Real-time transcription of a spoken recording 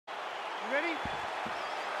ready?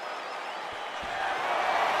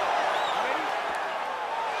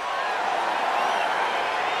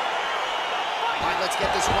 All right, let's get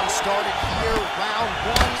this one started here. Round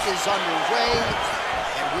one is underway.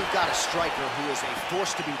 And we've got a striker who is a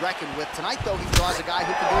force to be reckoned with. Tonight, though, he draws a guy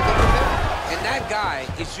who can do a little bit of everything. And that guy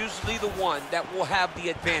is usually the one that will have the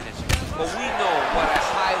advantage. But we know what a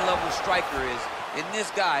high-level striker is, and this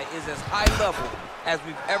guy is as high level as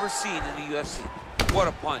we've ever seen in the UFC. What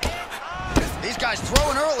a punch. These guys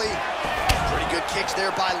throwing early. Pretty good kicks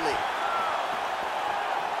there by Lee.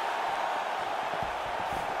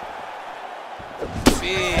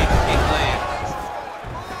 Big kick land.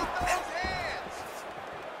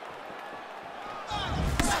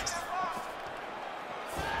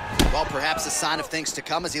 Well, perhaps a sign of things to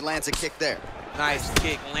come as he lands a kick there. Nice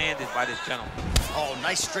kick landed by this gentleman. Oh,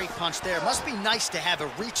 nice straight punch there. Must be nice to have a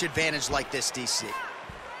reach advantage like this, DC.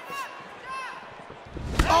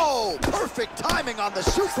 Oh, perfect timing on the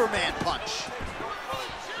Superman punch.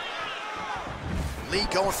 Lee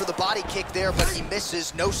going for the body kick there, but he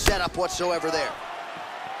misses. No setup whatsoever there.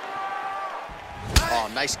 Oh,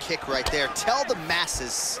 nice kick right there. Tell the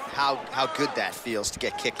masses how good that feels to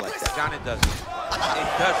get kicked like that. John, it doesn't. It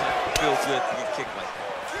doesn't feel good to get kicked like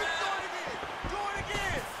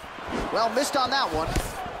that. Well, missed on that one.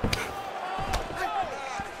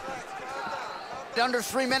 Under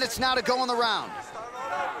 3 minutes now to go in the round.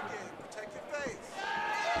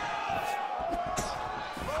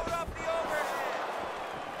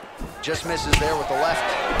 Just misses there with the left.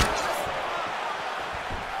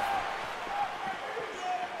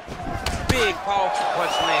 Big, powerful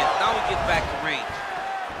punch lands. Now we get back to range.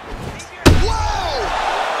 Whoa!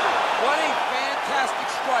 What a fantastic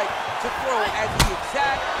strike to throw at the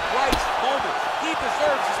exact right moment. He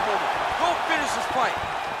deserves this moment. Go finish this fight.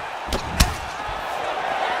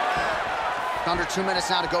 Under 2 minutes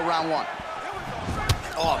now to go round one.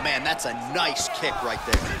 Oh, man, that's a nice kick right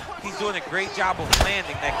there. He's doing a great job of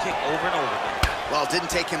landing that kick over and over again. Well, it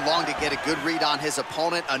didn't take him long to get a good read on his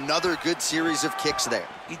opponent. Another good series of kicks there.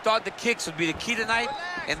 He thought the kicks would be the key tonight,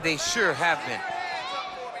 and they sure have been.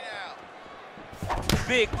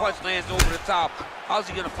 Big punch lands over the top. How's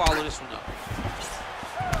he gonna follow this one up?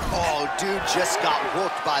 Oh, dude just got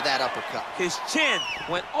worked by that uppercut. His chin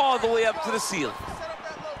went all the way up to the ceiling.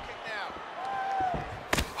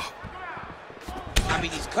 I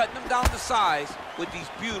mean, he's cutting them down to size with these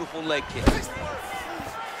beautiful leg kicks.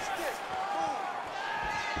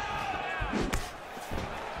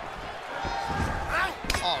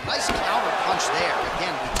 Oh, nice counter punch there.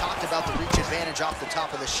 Again, we talked about the reach advantage off the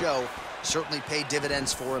top of the show. Certainly paid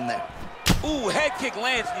dividends for him there. Ooh, head kick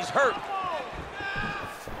lands and he's hurt.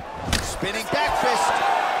 Spinning back fist.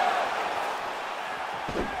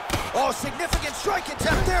 Oh, significant strike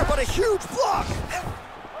attempt there, but a huge block.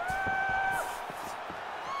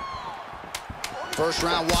 First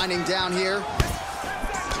round winding down here.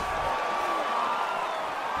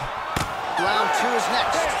 Round two is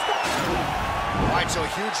next. All right, so a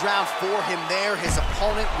huge round for him there. His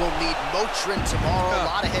opponent will need Motrin tomorrow. A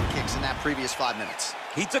lot of head kicks in that previous 5 minutes.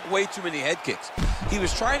 He took way too many head kicks. He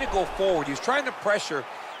was trying to go forward. He was trying to pressure.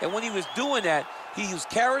 And when he was doing that, he was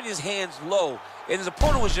carrying his hands low. And his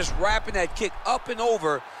opponent was just wrapping that kick up and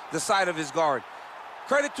over the side of his guard.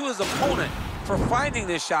 Credit to his opponent for finding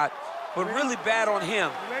this shot, but really bad on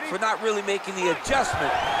him for not really making the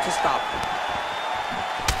adjustment to stop him.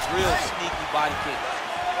 Real sneaky body kick.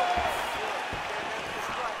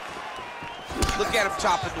 Look at him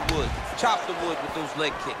chopping the wood. Chop the wood with those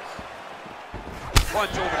leg kicks.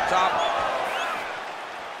 Punch over the top.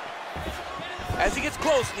 As he gets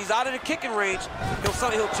close and he's out of the kicking range,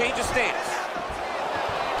 he'll change his stance.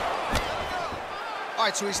 All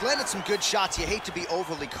right, so he's landed some good shots. You hate to be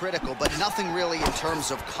overly critical, but nothing really in terms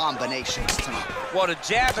of combinations tonight. Well, the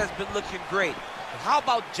jab has been looking great. How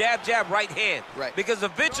about jab, jab, right hand? Right. Because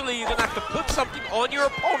eventually you're gonna have to put something on your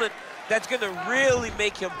opponent that's gonna really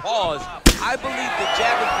make him pause. I believe the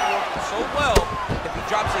jab has been working so well, if he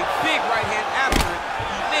drops a big right hand after it,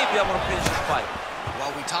 he may be able to finish this fight.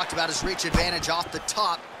 Well, we talked about his reach advantage off the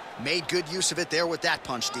top. Made good use of it there with that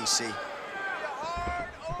punch, DC.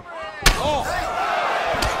 Oh!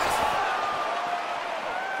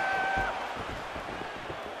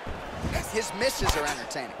 His misses are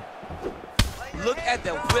entertaining. Look at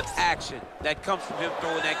the whip action that comes from him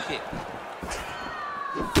throwing that kick.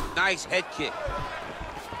 Nice head kick.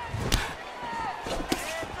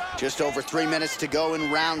 Just over 3 minutes to go in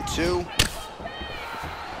round two.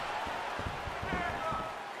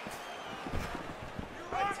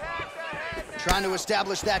 Trying to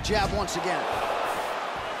establish that jab once again.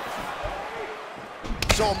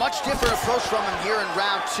 So a much different approach from him here in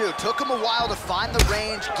round 2. Took him a while to find the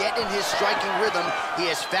range, get in his striking rhythm. He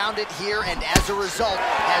has found it here, and as a result,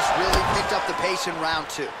 has really picked up the pace in round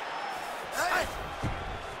 2.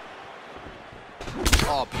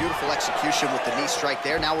 Oh, beautiful execution with the knee strike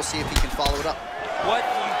there. Now we'll see if he can follow it up. What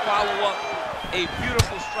do you follow up a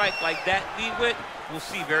beautiful strike like that knee with? We'll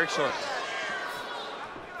see very shortly.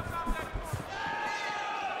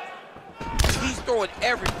 He's throwing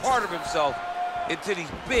every part of himself into these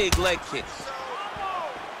big leg kicks.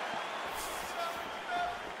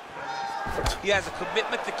 He has a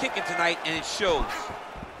commitment to kicking tonight, and it shows.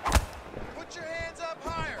 Put your hands up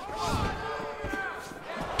higher. Come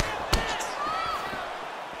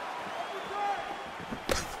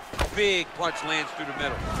on. Big punch lands through the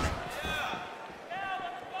middle.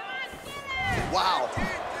 Wow.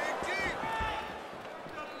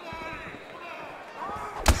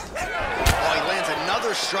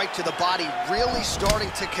 Another strike to the body, really starting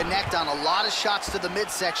to connect on a lot of shots to the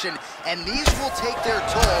midsection, and these will take their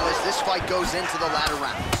toll as this fight goes into the latter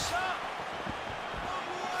rounds.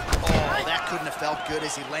 Oh, that couldn't have felt good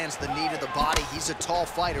as he lands the knee to the body. He's a tall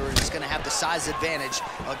fighter, and he's going to have the size advantage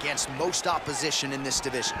against most opposition in this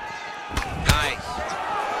division. Nice.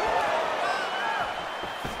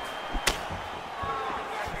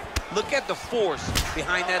 Look at the force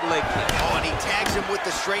behind that leg kick. Oh, and he tags him with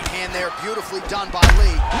the straight hand there. Beautifully done by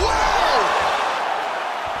Lee. Whoa!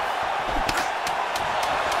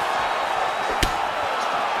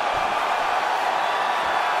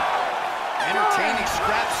 Entertaining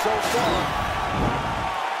scraps so far.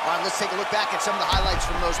 All right, let's take a look back at some of the highlights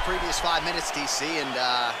from those previous 5 minutes, DC. And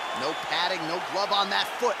no padding, no glove on that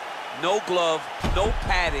foot. No glove, no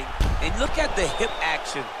padding. And look at the hip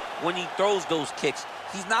action when he throws those kicks.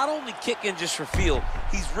 He's not only kicking just for feel,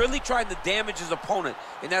 he's really trying to damage his opponent.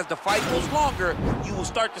 And as the fight goes longer, you will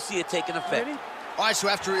start to see it take an effect. All right, so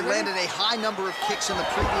after he landed a high number of kicks in the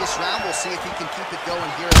previous round, we'll see if he can keep it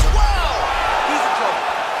going here. Whoa! He's in trouble.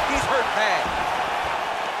 He's hurt bad.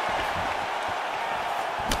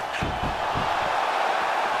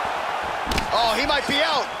 Oh, he might be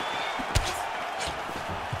out.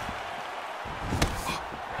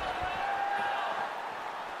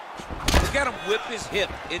 Got him whip his hip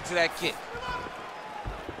into that kick.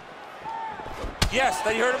 Yes,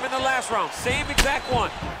 they hurt him in the last round. Same exact one.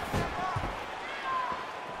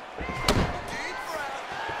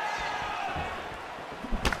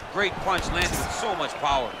 Great punch, lands with so much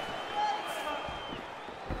power.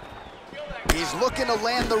 He's looking to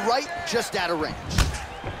land the right, just out of range.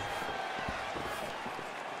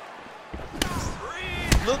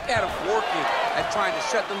 Look at him working at trying to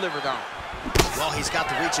shut the liver down. Well, he's got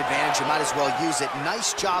the reach advantage. You might as well use it.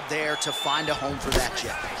 Nice job there to find a home for that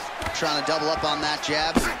jab. Trying to double up on that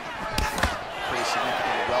jab. Pretty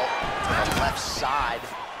significantly well to the left side.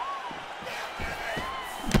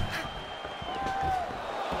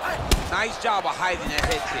 Nice job of hiding that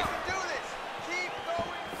head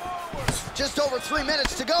kick. Just over 3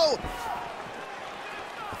 minutes to go.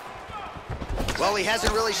 Well, he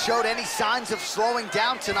hasn't really showed any signs of slowing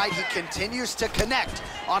down tonight. He continues to connect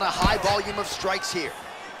on a high volume of strikes here.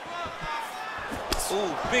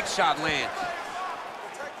 Ooh, big shot lands.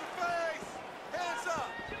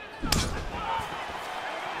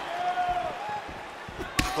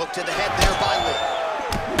 Hook to the head there by Lee.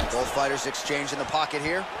 Both fighters exchange in the pocket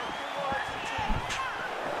here.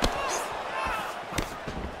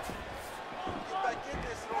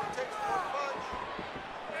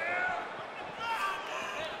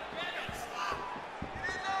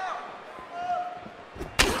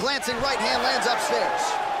 Glancing right hand lands upstairs.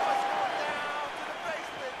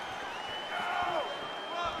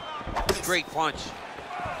 Great punch.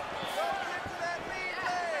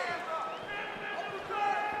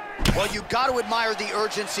 Well, you got to admire the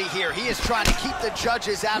urgency here. He is trying to keep the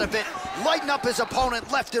judges out of it, lighten up his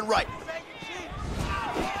opponent left and right.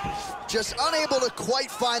 Just unable to quite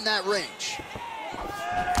find that range.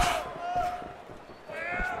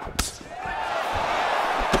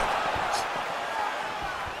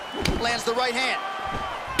 Lands the right hand.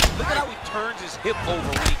 Look at how he turns his hip over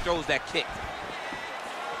when he throws that kick.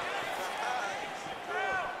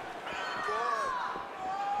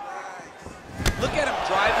 Look at him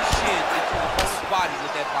drive his shin into the opponent's body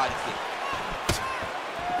with that body kick.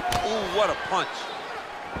 Ooh, what a punch.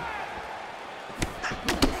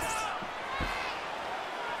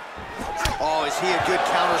 Oh, is he a good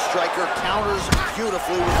counter striker? Counters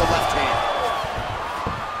beautifully with the left hand.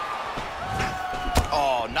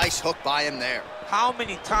 Oh, nice hook by him there. How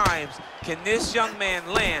many times can this young man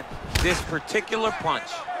land this particular punch?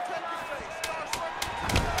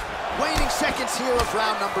 Waning seconds here of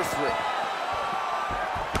round number 3.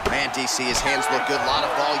 Man, DC, his hands look good. A lot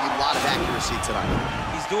of volume, a lot of accuracy tonight.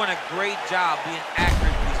 He's doing a great job being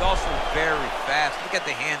accurate, but he's also very fast. Look at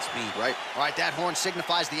the hand speed. Right. All right, that horn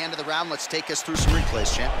signifies the end of the round. Let's take us through some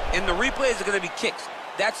replays, champ. And the replays are going to be kicks.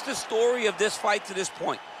 That's the story of this fight to this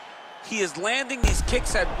point. He is landing these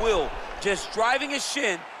kicks at will, just driving his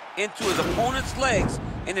shin into his opponent's legs,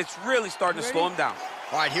 and it's really starting to slow him down.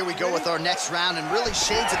 All right, here we go with our next round, and really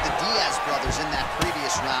shades of the Diaz brothers in that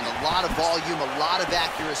previous round. A lot of volume, a lot of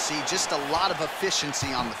accuracy, just a lot of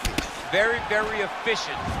efficiency on the field. Very, very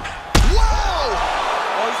efficient. Whoa!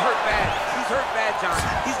 Oh, he's hurt bad. He's hurt bad, John.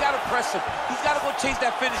 He's got to press him. He's got to go chase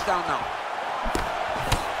that finish down now.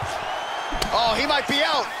 Oh, he might be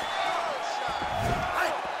out.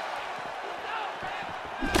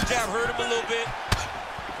 Jab hurt him a little bit.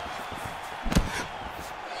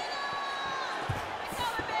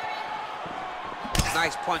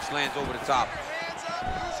 Nice punch lands over the top. Hands up,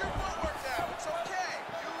 use your footwork now. It's okay.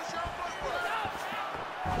 Use your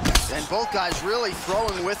footwork. And both guys really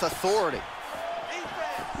throwing with authority.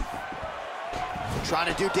 Defense. Trying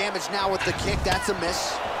to do damage now with the kick. That's a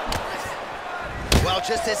miss. Well,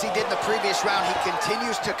 just as he did in the previous round, he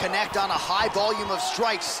continues to connect on a high volume of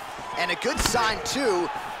strikes. And a good sign, too,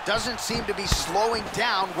 doesn't seem to be slowing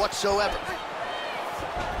down whatsoever.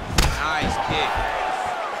 Nice kick.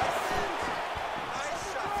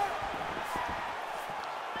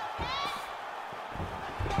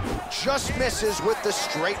 Just misses with the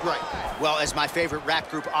straight right. Well, as my favorite rap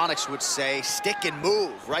group Onyx would say, stick and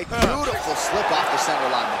move, right? Beautiful slip off the center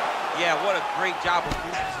line there. Yeah, what a great job of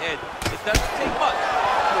moving his head. It doesn't take much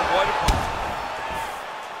to avoid a punch.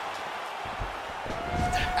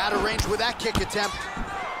 Out of range with that kick attempt.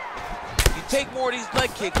 If you take more of these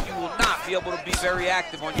leg kicks, you will not be able to be very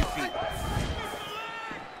active on your feet.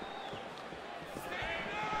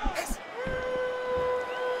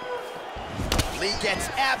 Lee gets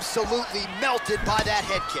absolutely melted by that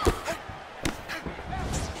head kick.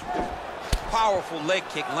 Powerful leg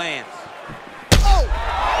kick lands. Oh!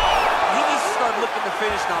 He needs to start looking to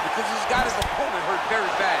finish now because he's got his opponent hurt very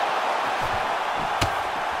bad.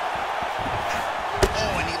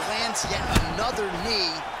 Oh, and he lands yet another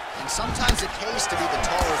knee. And sometimes it pays to be the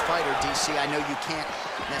taller fighter, DC. I know you can't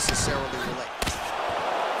necessarily relate.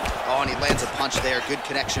 Oh, and he lands a punch there. Good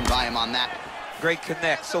connection by him on that. Great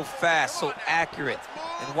connect, so fast, so accurate.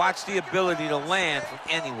 And watch the ability to land from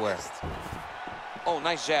anywhere. Oh,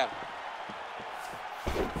 nice jab.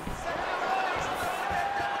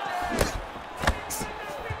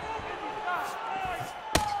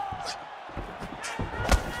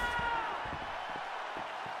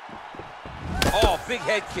 Oh, big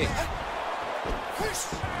head kick.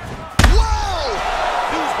 Whoa!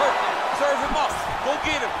 Dude's hurt. Serve him up. Go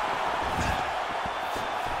get him.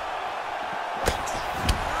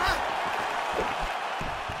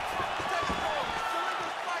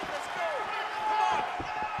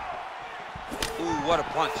 Ooh, what a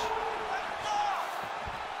punch.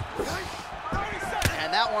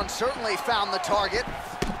 And that one certainly found the target.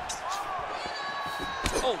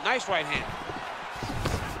 Oh, nice right hand.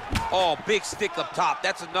 Oh, big stick up top.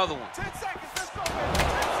 That's another one. 10 seconds, let's go.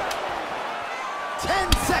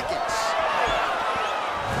 10 seconds.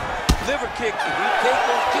 Liver kick. If you take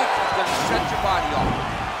those kicks, it's going to shut your body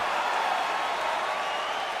off.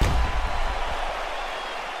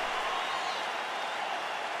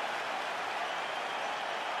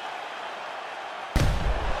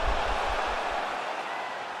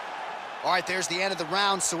 All right, there's the end of the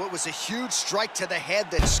round, so it was a huge strike to the head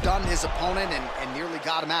that stunned his opponent and nearly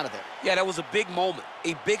got him out of there. Yeah, that was a big moment.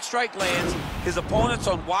 A big strike lands, his opponent's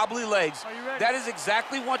on wobbly legs. That is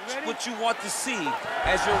exactly what you want to see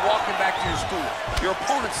as you're walking back to your stool. Your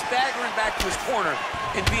opponent staggering back to his corner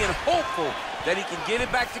and being hopeful that he can get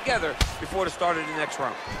it back together before the start of the next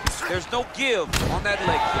round. There's no give on that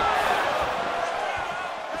leg kick.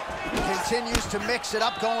 Continues to mix it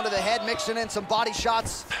up, going to the head, mixing in some body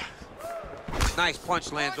shots. Nice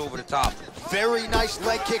punch lands over the top. Very nice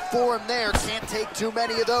leg kick for him there. Can't take too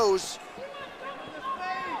many of those.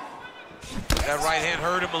 That right hand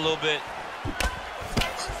hurt him a little bit.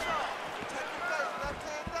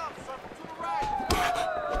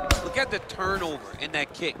 Look at the turnover in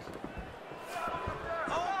that kick.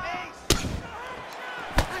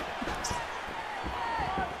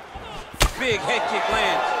 Big head kick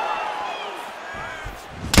lands.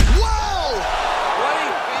 Whoa! What a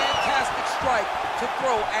fantastic strike to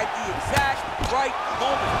throw at the exact right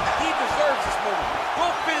moment. He deserves this moment. Go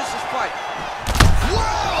finish this fight.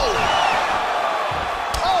 Whoa!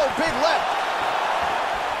 Oh, big left.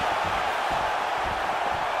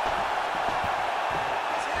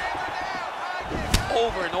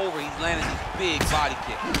 Over and over, he's landing these big body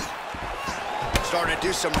kick. Starting to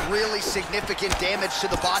do some really significant damage to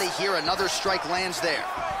the body here. Another strike lands there.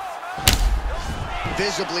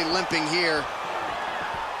 Visibly limping here.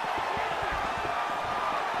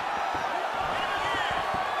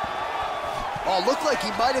 Oh, looked like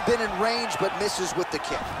he might have been in range, but misses with the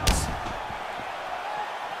kick.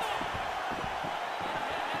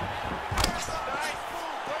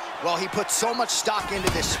 Well, he put so much stock into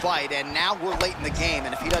this fight, and now we're late in the game,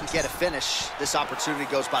 and if he doesn't get a finish, this opportunity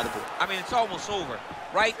goes by the board. I mean, it's almost over.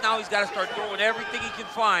 Right now, he's got to start throwing everything he can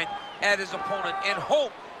find at his opponent and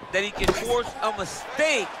hope that he can force a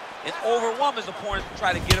mistake and overwhelm his opponent to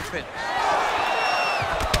try to get a finish.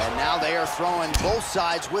 And now they are throwing both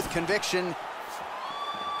sides with conviction.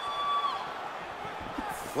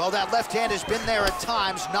 Well, that left hand has been there at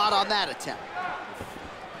times, not on that attempt.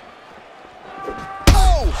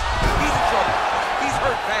 Oh! He's in trouble. He's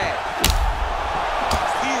hurt bad.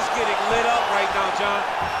 He's getting lit up right now, John.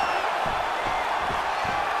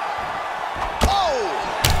 Oh!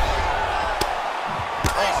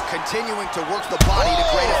 Oh, continuing to work the body to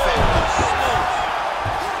great effect.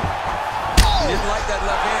 Oh! Didn't like that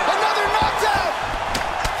left hand. Another knockdown!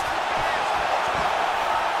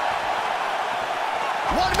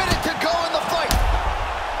 1 minute to go in the fight.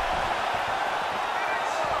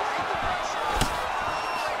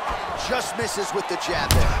 Just misses with the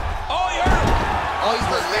jab there. Oh, he hurt. Oh, he's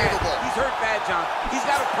unbelievable. He's hurt bad, John. He's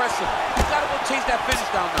got to press him. He's got to go chase that finish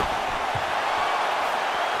down now.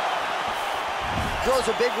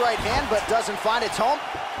 Throws a big right hand, but doesn't find its home.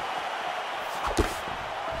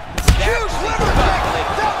 Huge liver kick!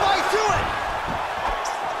 That might do it!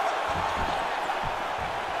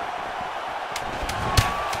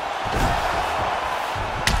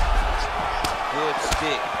 Good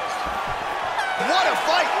stick. What a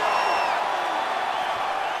fight!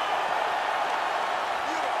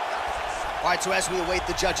 All right, so as we await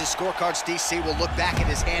the judges' scorecards, DC will look back at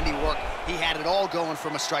his handiwork. He had it all going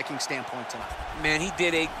from a striking standpoint tonight. Man, he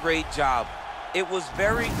did a great job. It was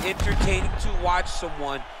very entertaining to watch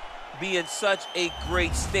someone be in such a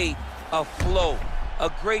great state of flow, a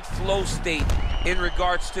great flow state in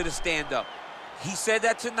regards to the stand-up. He said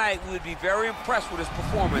that tonight we would be very impressed with his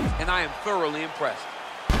performance, and I am thoroughly impressed.